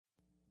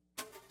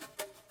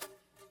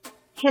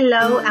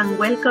Hello and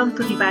welcome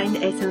to Divine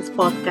Essence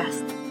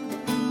Podcast.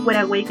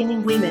 We're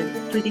awakening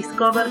women to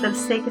discover their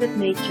sacred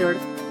nature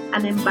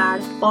and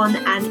embark on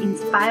an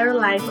inspired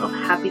life of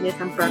happiness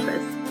and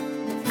purpose.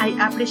 I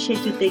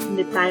appreciate you taking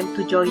the time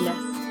to join us.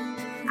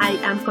 I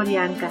am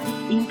Corianka,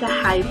 Inca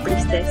High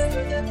Priestess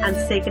and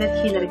Sacred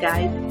Healer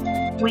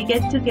Guide. We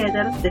get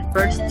together the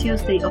first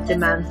Tuesday of the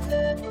month.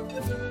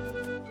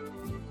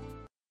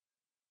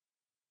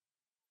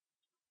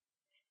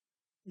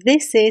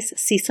 This is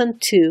Season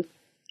 2,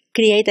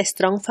 Create a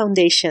Strong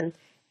Foundation,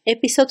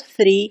 Episode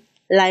 3,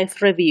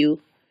 Life Review.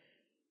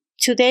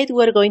 Today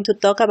we're going to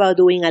talk about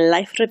doing a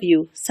life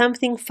review,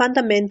 something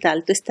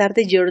fundamental to start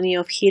the journey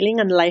of healing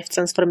and life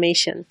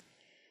transformation.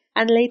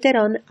 And later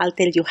on, I'll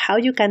tell you how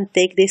you can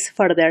take this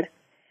further.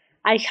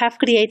 I have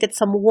created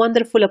some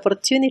wonderful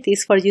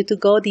opportunities for you to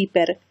go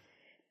deeper.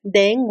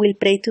 Then we'll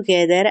pray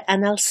together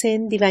and I'll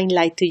send divine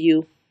light to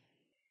you.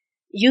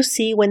 You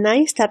see, when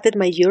I started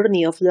my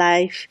journey of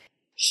life,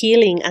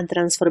 healing and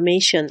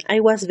transformation, I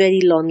was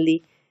very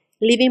lonely,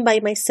 living by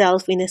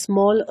myself in a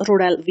small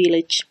rural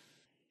village.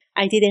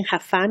 I didn't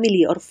have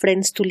family or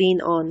friends to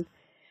lean on,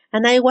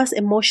 and I was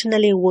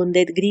emotionally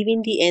wounded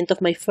grieving the end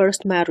of my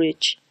first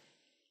marriage.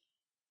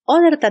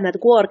 Other than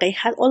at work, I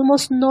had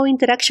almost no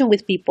interaction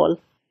with people.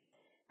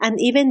 And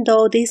even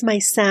though this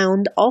might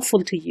sound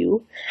awful to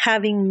you,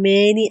 having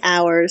many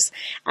hours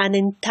and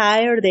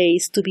entire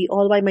days to be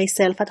all by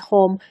myself at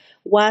home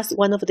was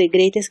one of the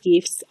greatest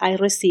gifts I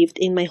received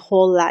in my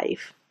whole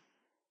life.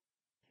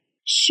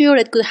 Sure,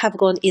 it could have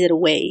gone either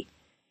way.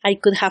 I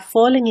could have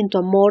fallen into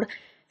a more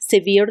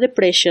severe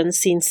depression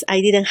since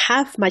I didn't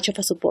have much of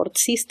a support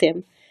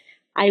system.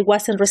 I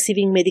wasn't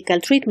receiving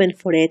medical treatment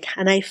for it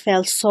and I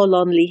felt so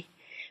lonely.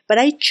 But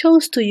I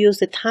chose to use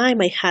the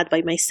time I had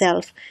by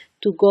myself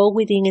to go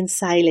within in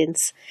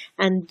silence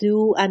and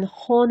do an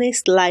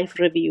honest life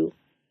review.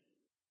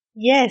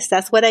 Yes,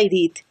 that's what I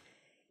did.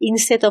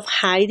 Instead of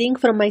hiding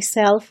from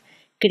myself,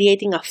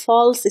 creating a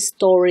false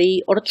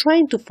story, or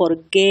trying to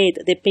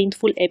forget the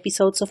painful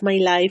episodes of my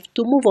life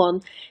to move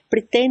on,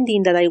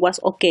 pretending that I was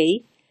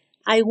okay,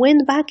 I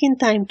went back in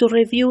time to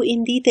review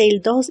in detail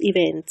those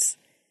events,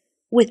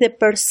 with the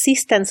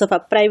persistence of a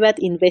private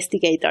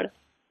investigator.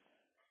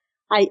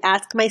 I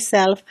asked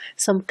myself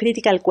some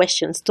critical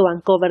questions to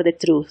uncover the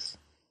truth.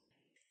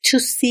 To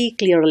see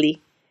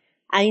clearly,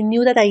 I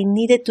knew that I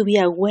needed to be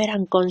aware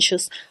and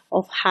conscious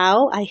of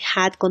how I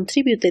had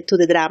contributed to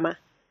the drama.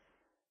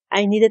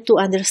 I needed to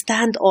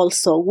understand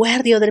also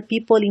where the other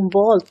people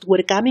involved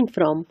were coming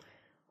from.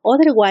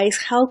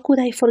 Otherwise, how could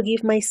I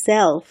forgive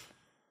myself?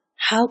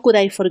 How could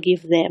I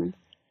forgive them?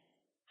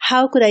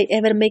 How could I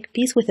ever make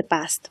peace with the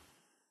past?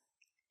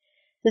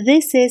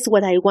 This is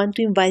what I want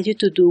to invite you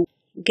to do.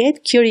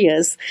 Get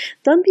curious.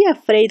 Don't be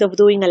afraid of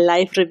doing a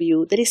life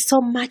review. There is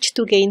so much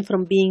to gain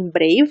from being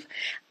brave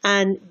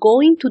and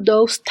going to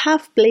those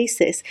tough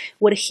places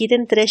where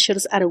hidden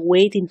treasures are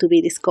waiting to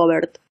be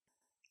discovered.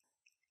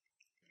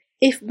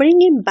 If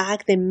bringing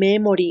back the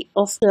memory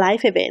of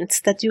life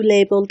events that you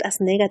labeled as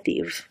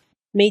negative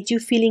made you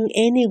feel in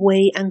any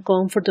way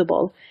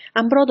uncomfortable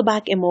and brought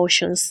back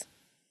emotions,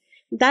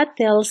 that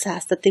tells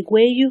us that the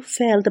way you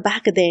felt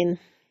back then,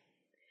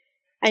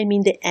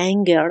 the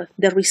anger,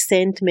 the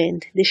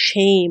resentment, the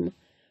shame,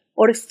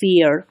 or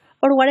fear,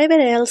 or whatever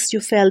else you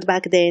felt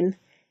back then,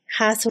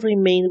 has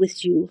remained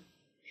with you,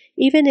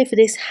 even if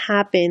this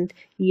happened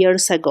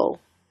years ago.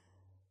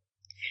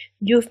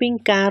 You've been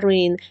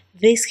carrying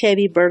this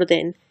heavy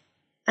burden,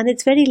 and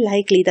it's very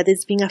likely that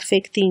it's been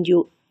affecting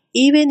you,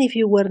 even if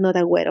you were not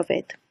aware of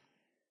it.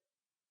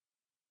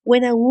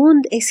 When a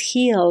wound is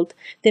healed,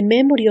 the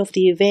memory of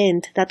the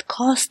event that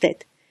caused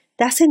it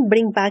doesn't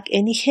bring back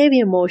any heavy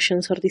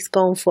emotions or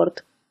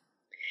discomfort.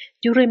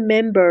 You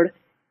remember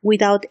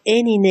without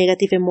any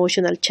negative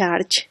emotional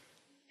charge.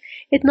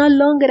 It no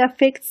longer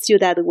affects you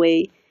that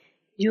way.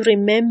 You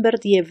remember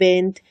the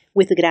event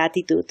with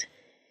gratitude,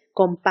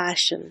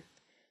 compassion,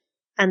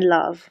 and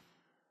love.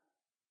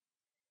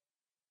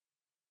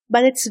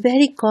 But it's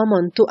very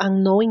common to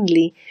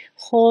unknowingly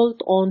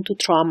hold on to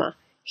trauma,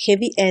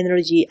 heavy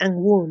energy,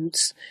 and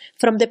wounds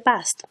from the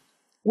past.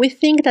 We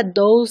think that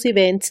those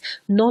events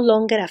no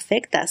longer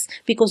affect us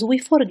because we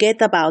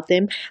forget about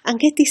them and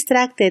get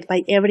distracted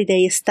by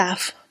everyday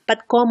stuff,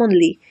 but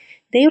commonly,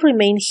 they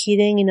remain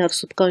hidden in our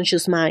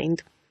subconscious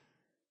mind.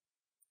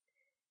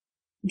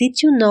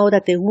 Did you know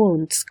that the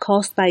wounds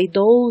caused by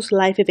those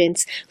life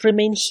events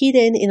remain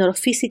hidden in our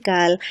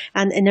physical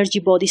and energy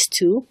bodies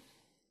too?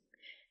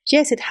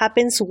 Yes, it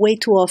happens way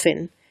too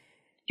often.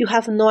 You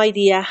have no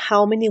idea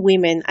how many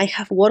women I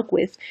have worked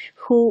with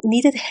who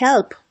needed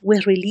help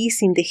with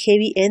releasing the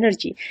heavy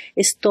energy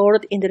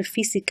stored in their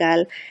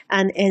physical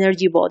and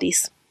energy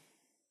bodies.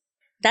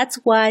 That's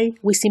why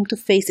we seem to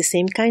face the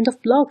same kind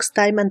of blocks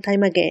time and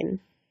time again.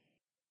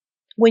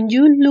 When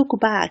you look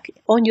back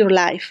on your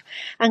life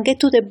and get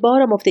to the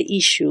bottom of the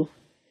issue,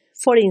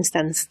 for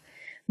instance,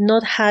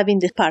 not having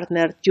the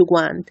partner you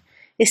want,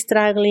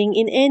 struggling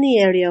in any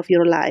area of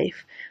your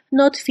life,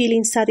 not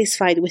feeling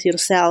satisfied with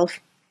yourself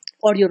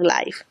or your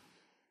life,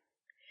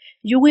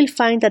 You will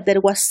find that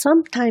there was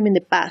some time in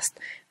the past,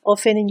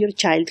 often in your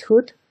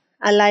childhood,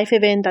 a life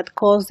event that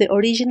caused the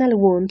original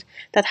wound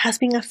that has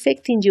been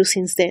affecting you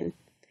since then,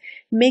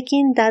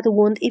 making that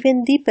wound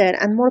even deeper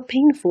and more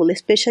painful,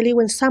 especially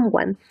when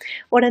someone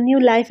or a new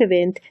life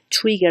event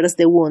triggers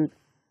the wound.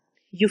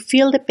 You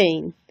feel the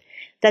pain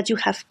that you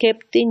have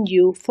kept in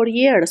you for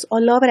years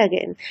all over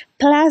again,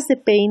 plus the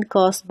pain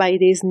caused by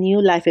this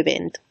new life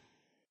event.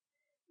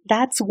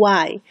 That's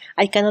why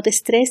I cannot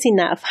stress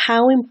enough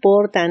how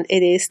important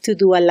it is to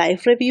do a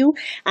life review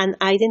and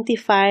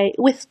identify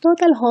with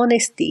total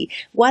honesty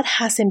what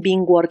hasn't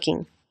been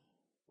working.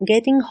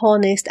 Getting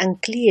honest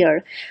and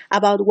clear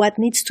about what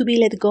needs to be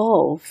let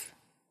go of,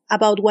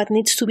 about what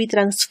needs to be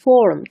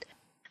transformed,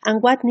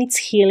 and what needs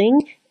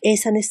healing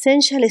is an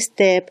essential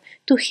step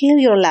to heal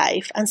your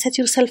life and set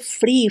yourself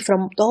free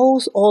from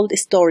those old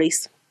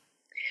stories.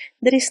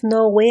 There is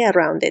no way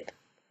around it.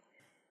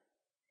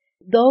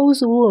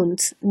 Those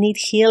wounds need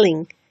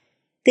healing.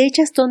 They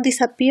just don't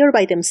disappear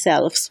by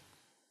themselves.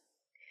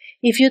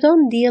 If you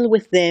don't deal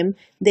with them,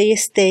 they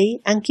stay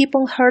and keep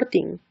on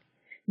hurting.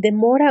 The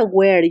more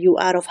aware you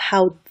are of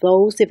how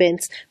those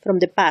events from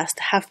the past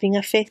have been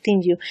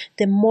affecting you,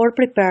 the more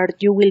prepared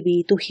you will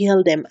be to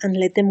heal them and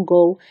let them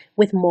go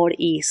with more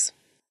ease.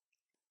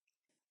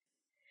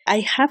 I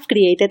have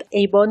created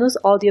a bonus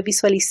audio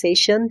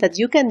visualization that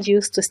you can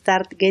use to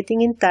start getting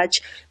in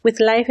touch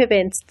with life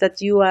events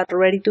that you are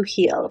ready to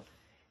heal.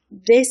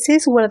 This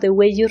is where the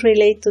way you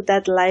relate to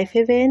that life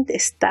event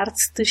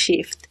starts to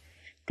shift.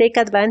 Take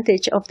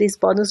advantage of this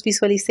bonus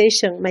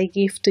visualization, my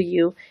gift to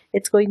you.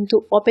 It's going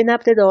to open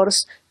up the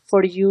doors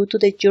for you to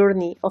the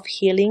journey of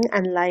healing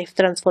and life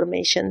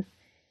transformation.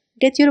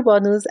 Get your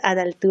bonus at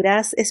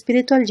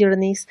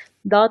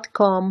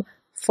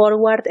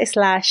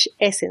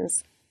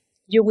alturasespiritualjourneys.com/essence.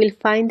 You will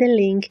find the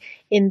link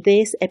in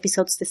this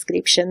episode's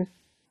description.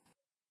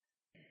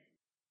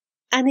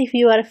 And if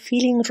you are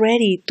feeling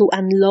ready to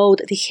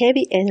unload the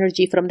heavy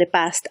energy from the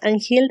past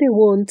and heal the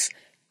wounds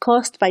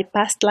caused by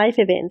past life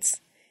events,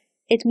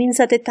 it means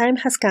that the time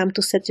has come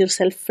to set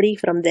yourself free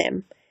from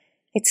them.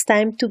 It's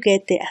time to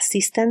get the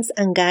assistance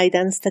and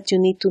guidance that you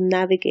need to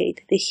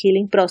navigate the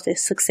healing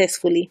process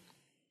successfully.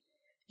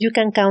 You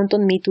can count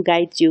on me to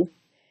guide you.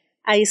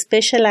 I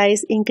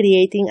specialize in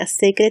creating a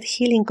sacred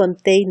healing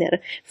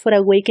container for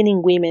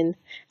awakening women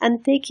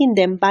and taking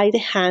them by the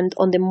hand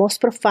on the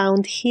most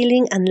profound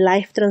healing and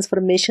life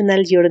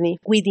transformational journey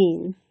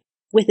within,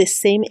 with the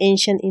same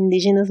ancient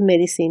indigenous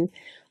medicine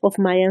of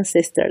my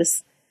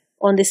ancestors,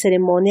 on the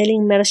ceremonial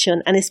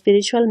immersion and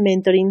spiritual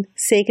mentoring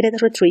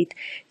sacred retreat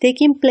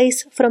taking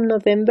place from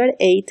November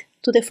 8th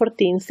to the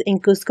 14th in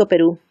Cusco,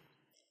 Peru.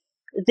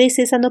 This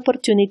is an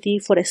opportunity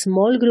for a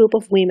small group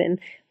of women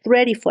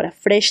ready for a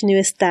fresh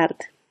new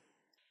start.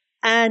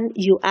 And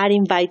you are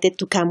invited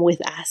to come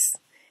with us.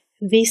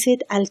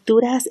 Visit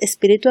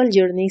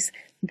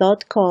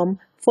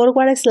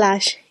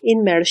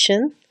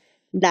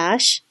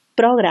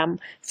alturasespiritualjourneys.com/immersion-program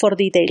for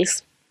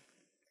details.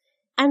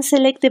 And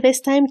select the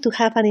best time to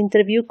have an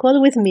interview call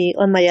with me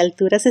on my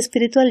Alturas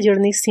Spiritual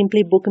Journeys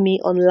Simply Book Me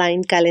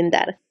online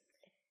calendar.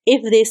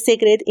 If this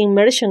sacred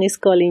immersion is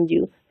calling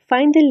you,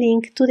 find the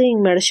link to the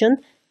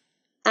immersion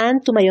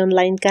and to my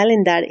online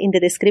calendar in the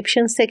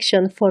description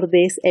section for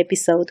this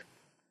episode.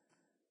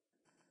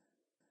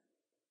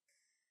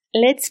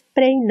 Let's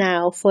pray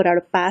now for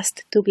our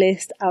past to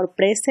bless our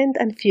present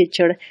and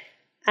future.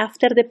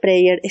 After the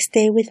prayer,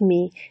 stay with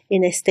me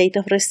in a state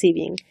of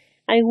receiving.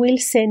 I will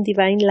send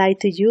divine light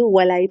to you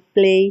while I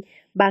play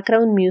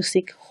background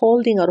music,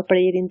 holding our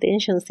prayer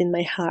intentions in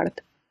my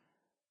heart.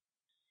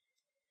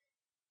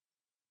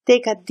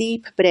 Take a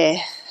deep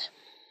breath.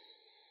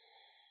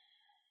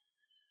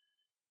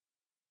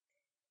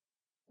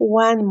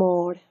 One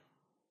more.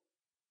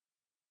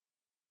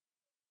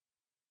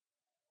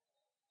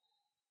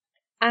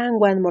 And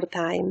one more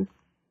time.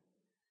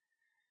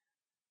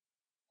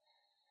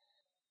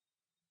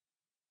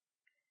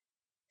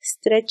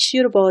 Stretch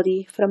your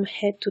body from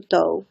head to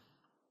toe,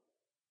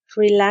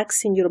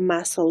 relaxing your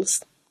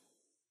muscles.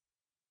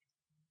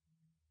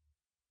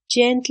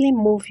 Gently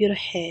move your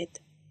head.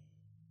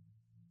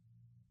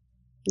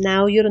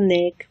 Now your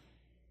neck,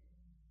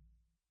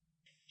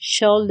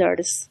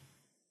 shoulders,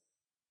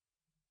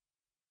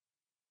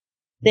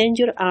 then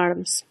your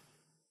arms.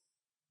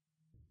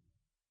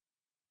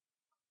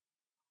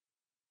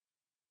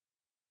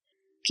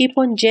 Keep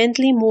on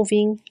gently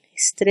moving,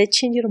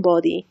 stretching your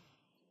body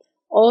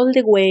all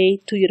the way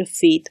to your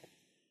feet.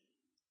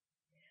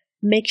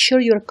 Make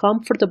sure you're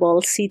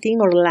comfortable sitting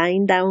or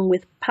lying down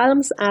with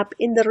palms up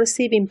in the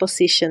receiving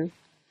position.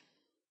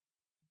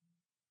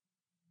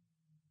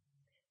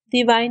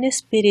 Divine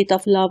Spirit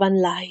of love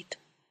and light,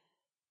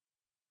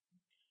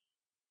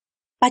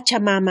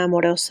 Pachamama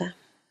amorosa,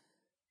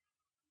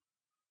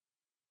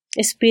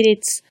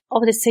 spirits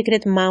of the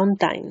sacred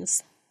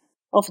mountains,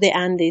 of the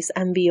Andes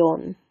and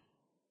beyond,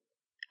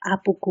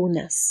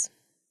 Apucunas,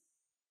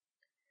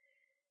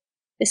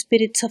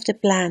 spirits of the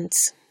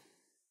plants,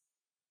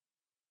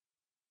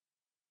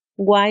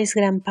 wise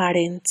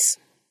grandparents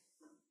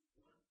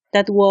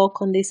that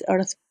walk on this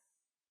earth,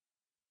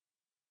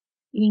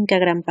 Inca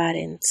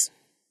grandparents,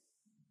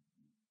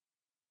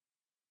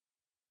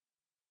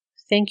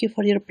 thank you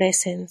for your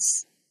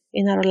presence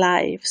in our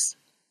lives.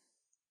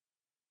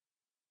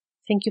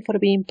 Thank you for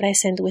being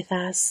present with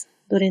us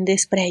during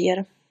this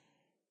prayer.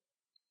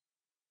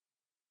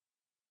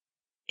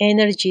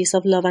 Energies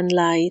of love and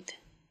light,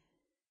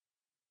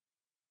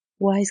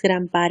 wise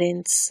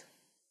grandparents,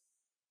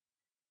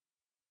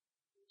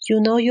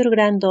 you know your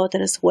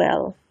granddaughters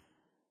well.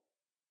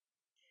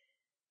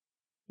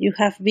 You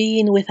have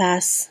been with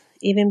us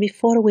even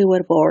before we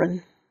were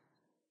born.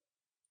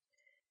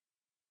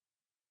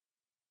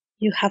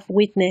 You have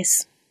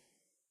witnessed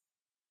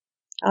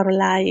our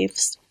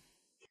lives,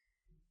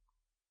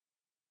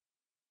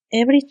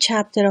 every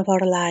chapter of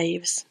our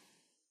lives,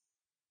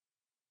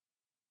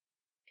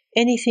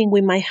 anything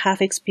we might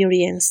have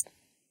experienced.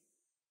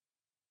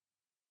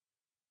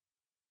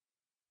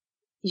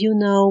 You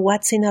know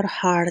what's in our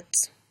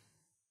hearts,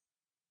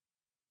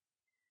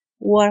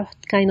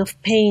 what kind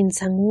of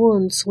pains and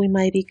wounds we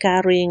might be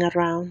carrying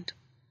around.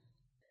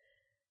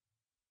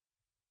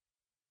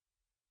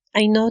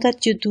 I know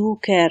that you do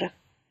care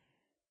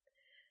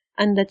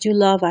and that you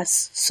love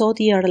us so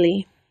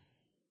dearly.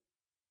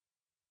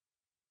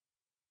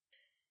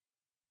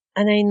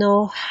 And I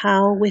know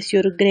how, with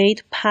your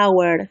great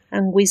power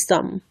and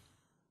wisdom,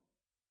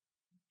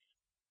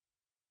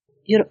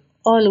 you're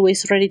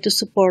always ready to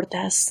support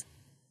us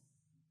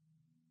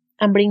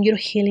and bring your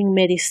healing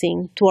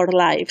medicine to our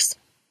lives.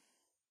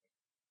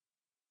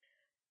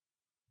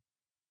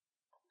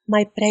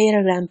 My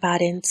prayer,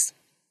 grandparents,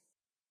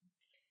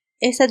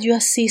 is that you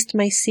assist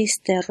my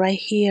sister right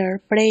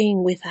here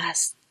praying with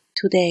us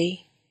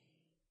today,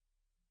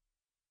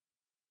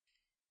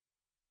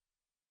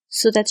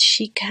 so that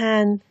she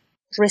can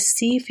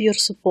receive your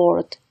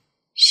support.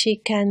 She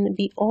can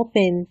be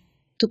open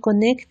to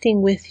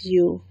connecting with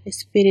you,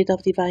 Spirit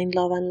of divine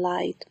love and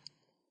light.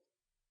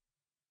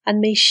 And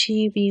may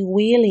she be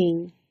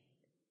willing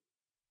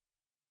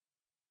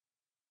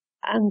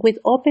and with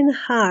open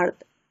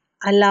heart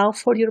allow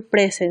for your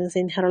presence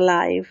in her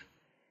life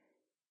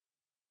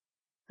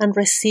and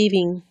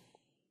receiving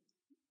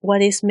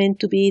what is meant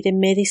to be the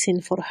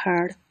medicine for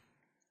her.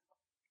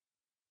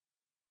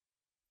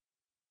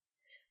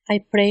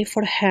 I pray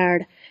for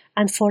her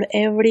and for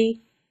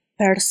every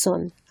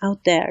person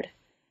out there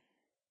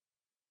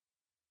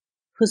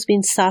who's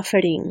been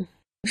suffering,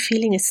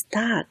 feeling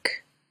stuck,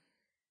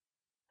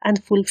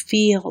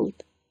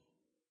 unfulfilled,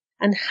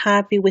 and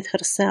happy with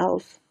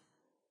herself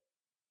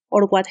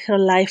or what her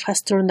life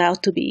has turned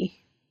out to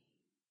be.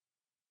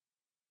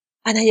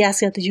 And I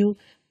ask that you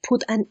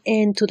put an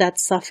end to that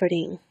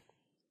suffering,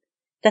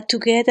 that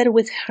together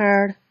with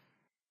her,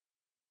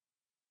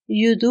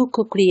 you do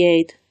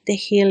co-create the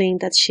healing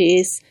that she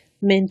is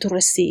meant to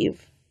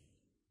receive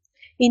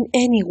in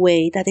any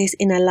way that is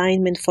in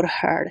alignment for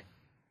her.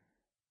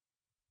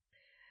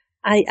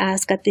 I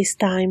ask at this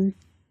time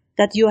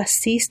that you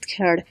assist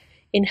her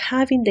in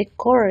having the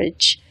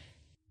courage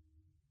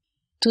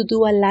to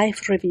do a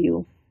life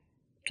review,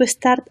 to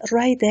start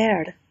right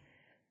there,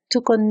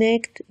 to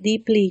connect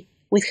deeply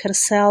with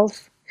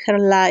herself, her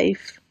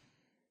life,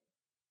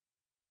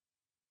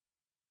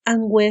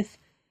 and with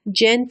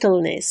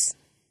gentleness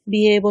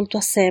be able to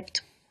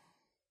accept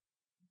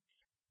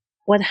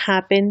what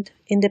happened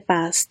in the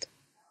past.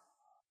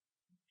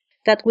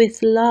 That with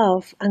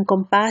love and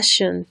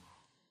compassion,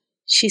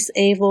 she's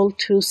able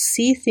to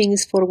see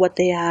things for what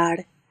they are,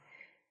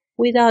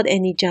 without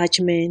any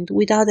judgment,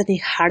 without any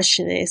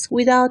harshness,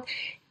 without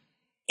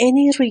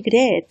any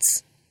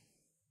regrets.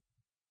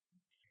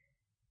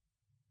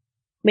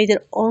 May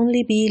there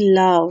only be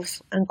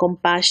love and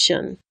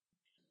compassion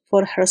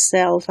for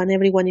herself and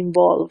everyone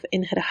involved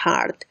in her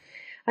heart.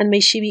 And may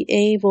she be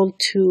able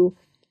to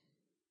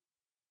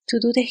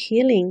do the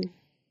healing,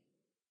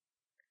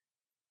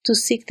 to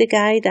seek the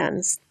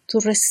guidance, to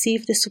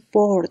receive the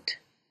support,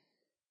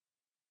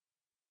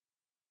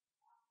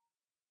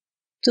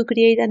 to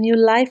create a new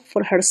life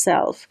for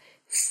herself,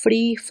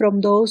 free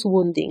from those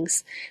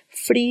woundings,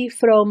 free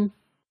from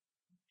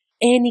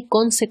any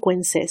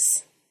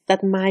consequences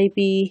that might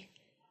be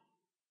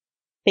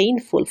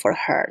painful for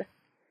her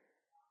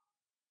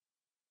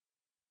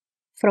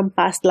from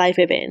past life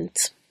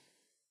events.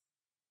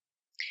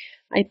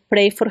 I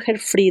pray for her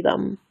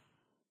freedom,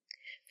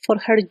 for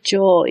her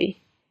joy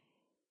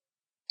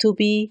to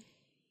be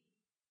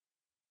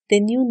the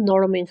new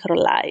norm in her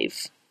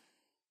life.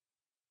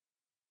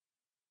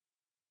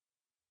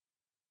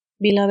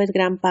 Beloved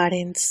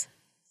grandparents,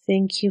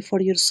 thank you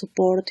for your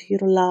support,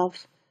 your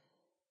love,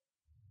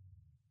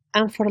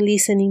 and for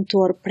listening to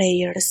our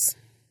prayers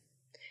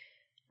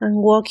and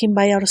walking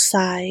by our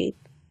side,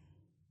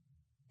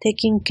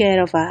 taking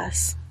care of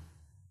us,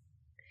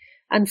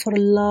 and for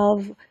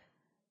love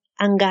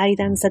and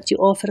guidance that you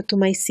offer to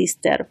my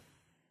sister.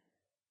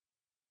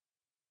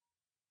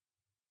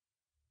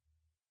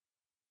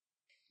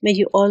 May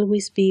you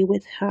always be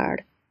with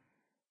her.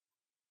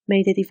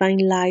 May the divine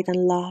light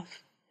and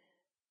love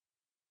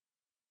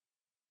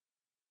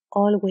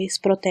always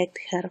protect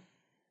her.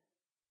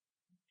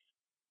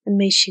 And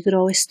may she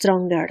grow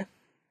stronger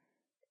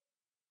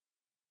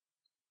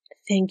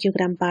Thank you,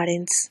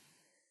 grandparents.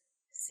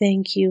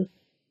 Thank you,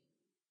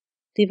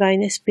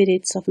 divine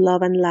spirits of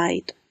love and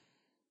light.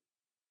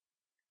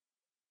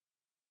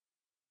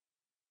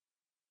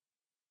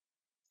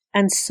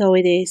 And so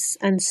it is,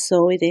 and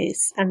so it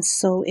is, and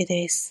so it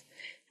is.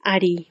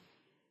 Ari.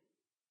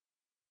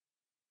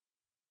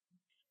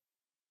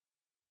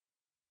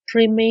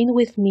 Remain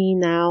with me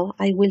now.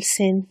 I will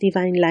send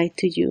divine light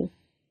to you.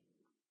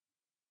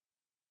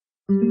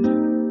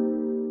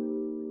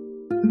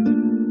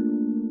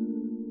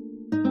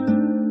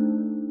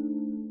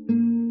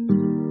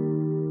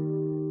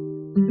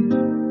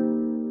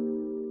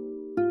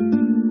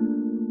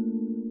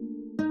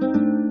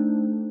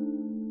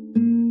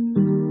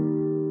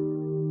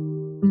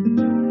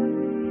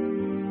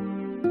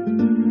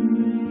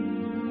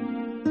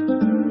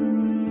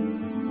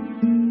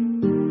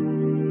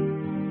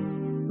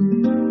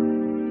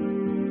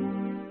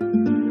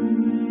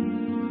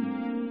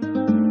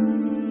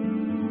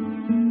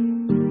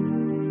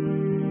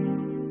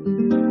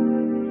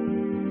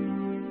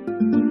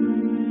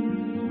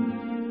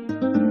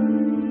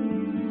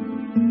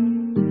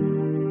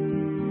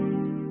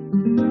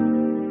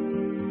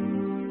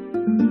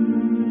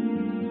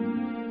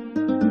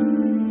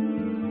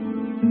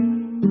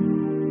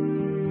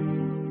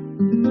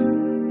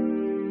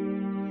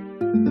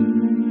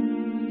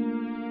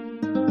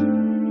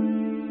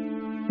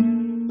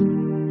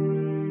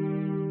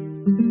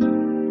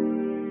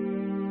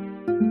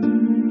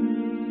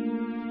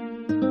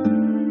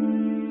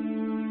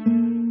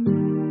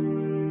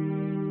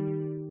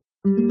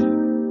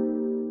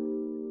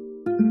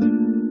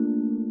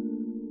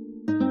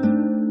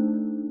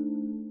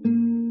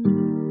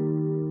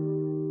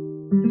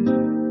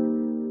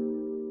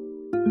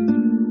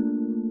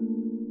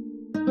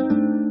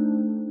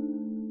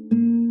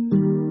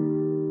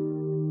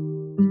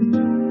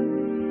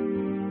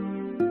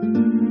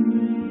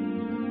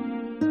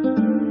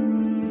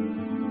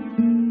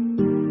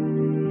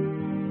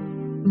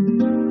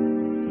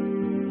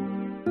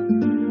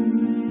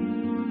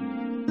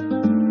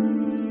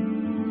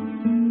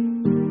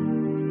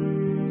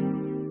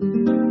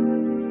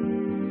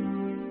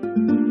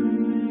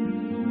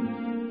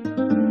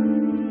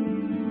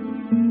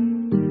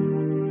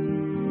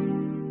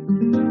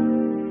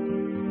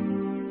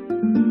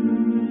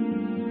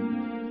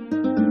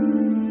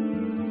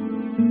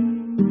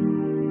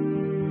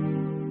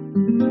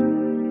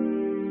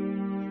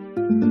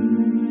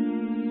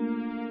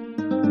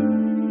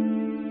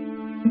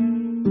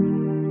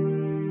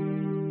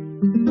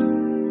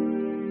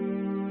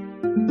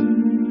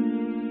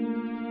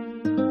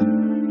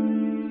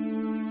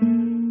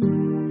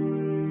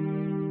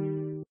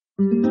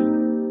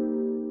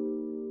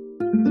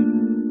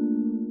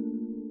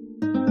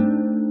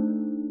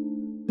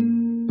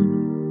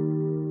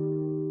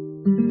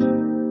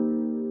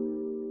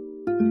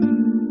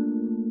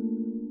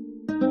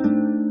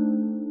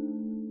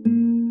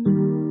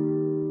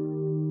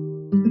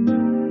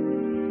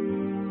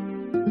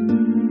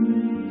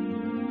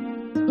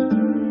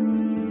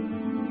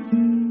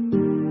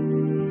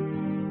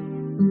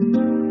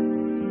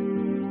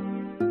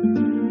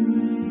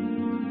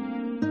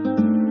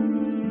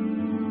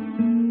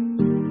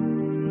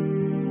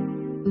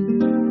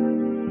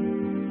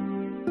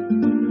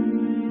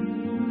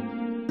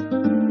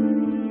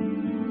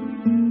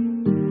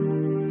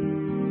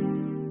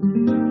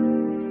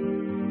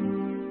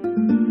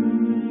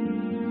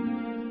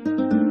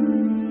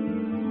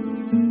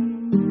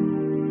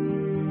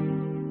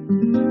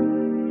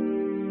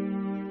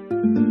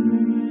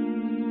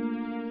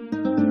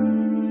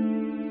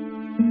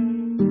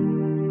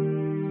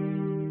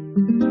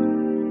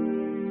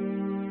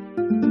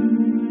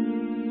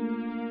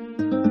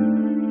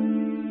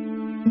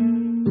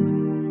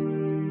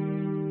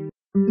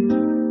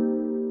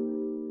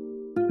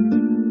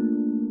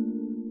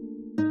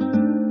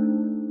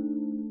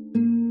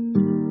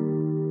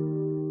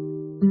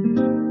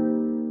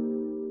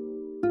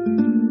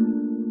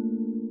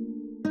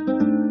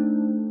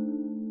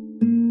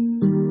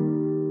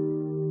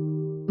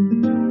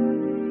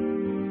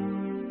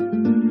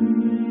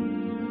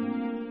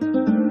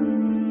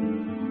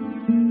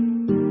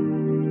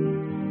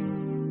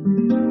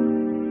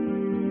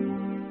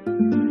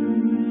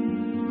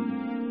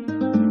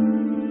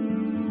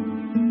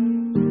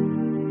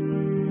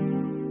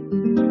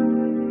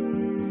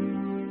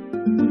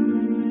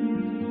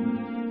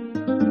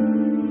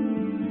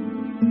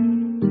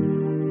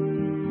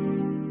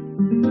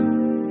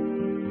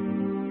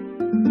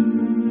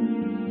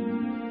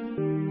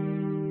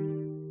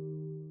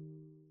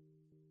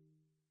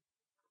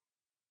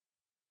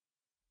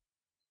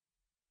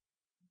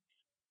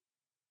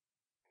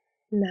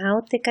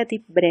 Now take a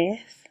deep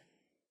breath.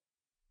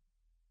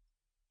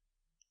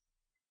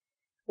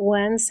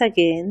 Once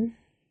again.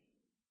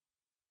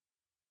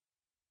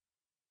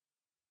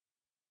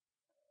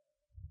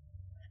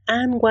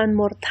 And one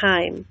more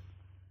time.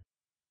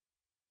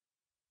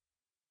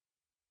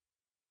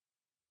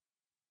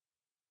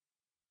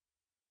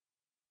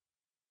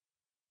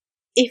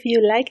 If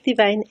you like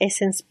Divine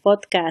Essence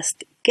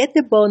podcast, get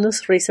the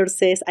bonus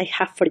resources I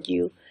have for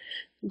you.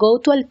 Go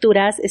to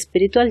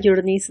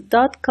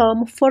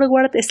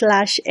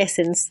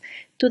alturasspiritualjourneys.com/essence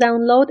to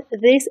download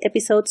this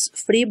episode's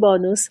free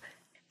bonus,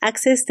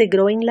 access the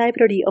growing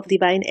library of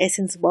Divine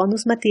Essence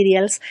bonus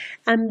materials,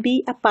 and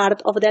be a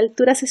part of the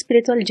Alturas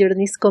Spiritual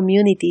Journeys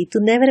community to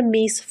never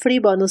miss free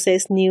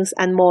bonuses, news,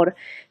 and more.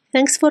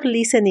 Thanks for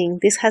listening.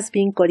 This has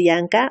been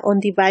Corianka on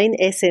Divine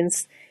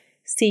Essence.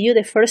 See you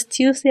the first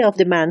Tuesday of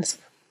the month.